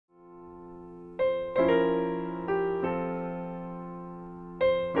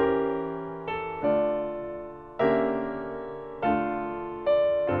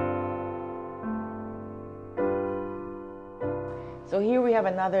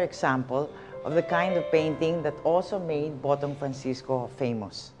have another example of the kind of painting that also made Botong Francisco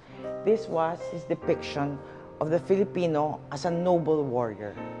famous. This was his depiction of the Filipino as a noble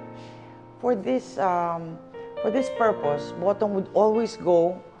warrior. For this purpose, Botong would always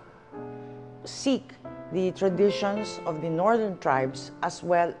go seek the traditions of the northern tribes as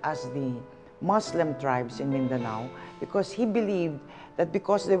well as the Muslim tribes in Mindanao, because he believed that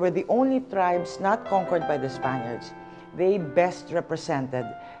because they were the only tribes not conquered by the Spaniards, they best represented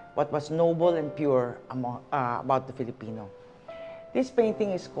what was noble and pure about the Filipino. This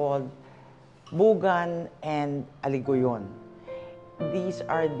painting is called Bugan and Aliguyon. These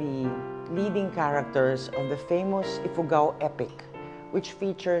are the leading characters of the famous Ifugao epic, which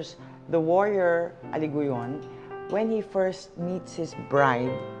features the warrior Aliguyon when he first meets his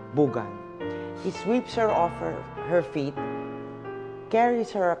bride, Bugan. He sweeps her off her feet,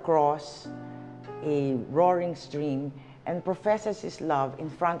 carries her across a roaring stream, and professes his love in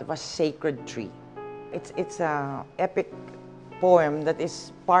front of a sacred tree. It's an epic poem that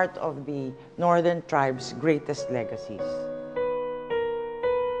is part of the northern tribe's greatest legacies.